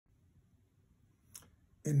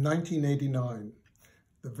In 1989,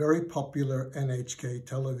 the very popular NHK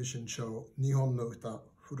television show Nihon no Uta,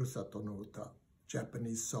 Furusato no Uta,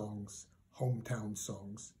 Japanese songs, hometown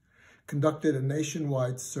songs, conducted a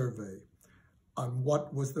nationwide survey on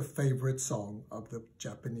what was the favorite song of the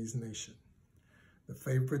Japanese nation. The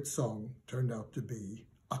favorite song turned out to be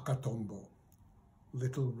Akatombo,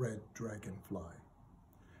 Little Red Dragonfly.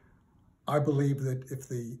 I believe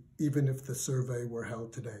that even if the survey were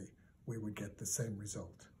held today, we would get the same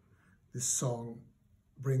result. This song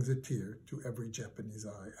brings a tear to every Japanese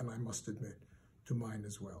eye, and I must admit, to mine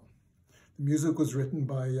as well. The music was written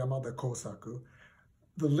by Yamada Kosaku.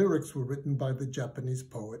 The lyrics were written by the Japanese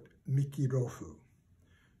poet Miki Rofu.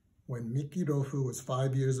 When Miki Rofu was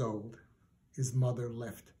 5 years old, his mother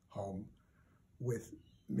left home with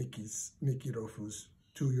Miki Rofu's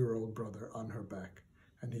 2-year-old brother on her back,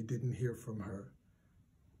 and he didn't hear from her.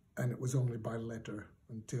 And it was only by letter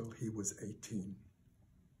until he was 18.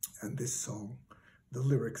 And this song, the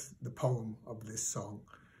lyrics, the poem of this song,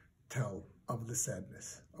 tell of the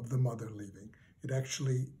sadness of the mother leaving. It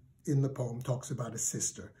actually, in the poem, talks about his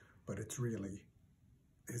sister, but it's really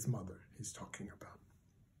his mother he's talking about.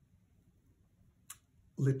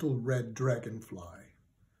 Little Red Dragonfly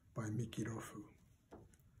by Miki Rofu.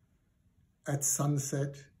 At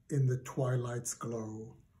sunset, in the twilight's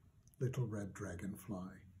glow, little red dragonfly.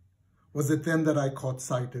 Was it then that I caught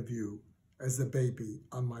sight of you as a baby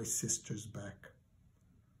on my sister's back?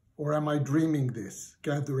 Or am I dreaming this,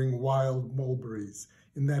 gathering wild mulberries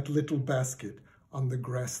in that little basket on the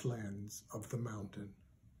grasslands of the mountain?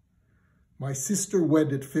 My sister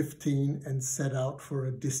wed at 15 and set out for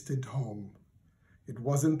a distant home. It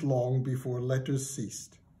wasn't long before letters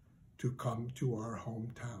ceased to come to our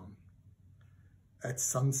hometown. At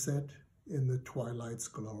sunset, in the twilight's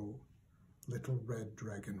glow, little red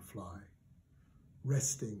dragonfly,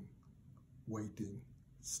 resting, waiting,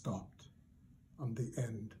 stopped on the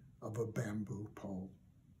end of a bamboo pole.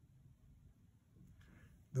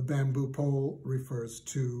 The bamboo pole refers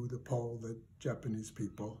to the pole that Japanese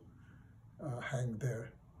people hang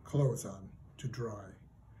their clothes on to dry.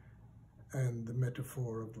 And the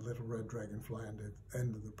metaphor of the little red dragonfly on the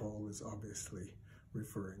end of the pole is obviously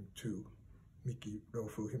referring to Miki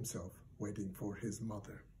Rofu himself, waiting for his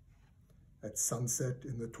mother. At sunset,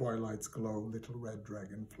 in the twilight's glow, little red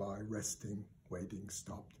dragonfly, resting, waiting,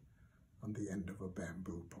 stopped on the end of a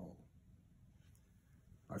bamboo pole.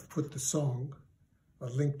 I've put the song, a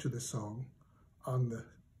link to the song, on the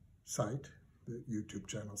site, the YouTube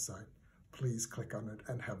channel site. Please click on it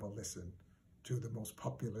and have a listen to the most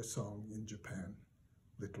popular song in Japan,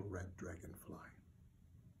 Little Red Dragonfly.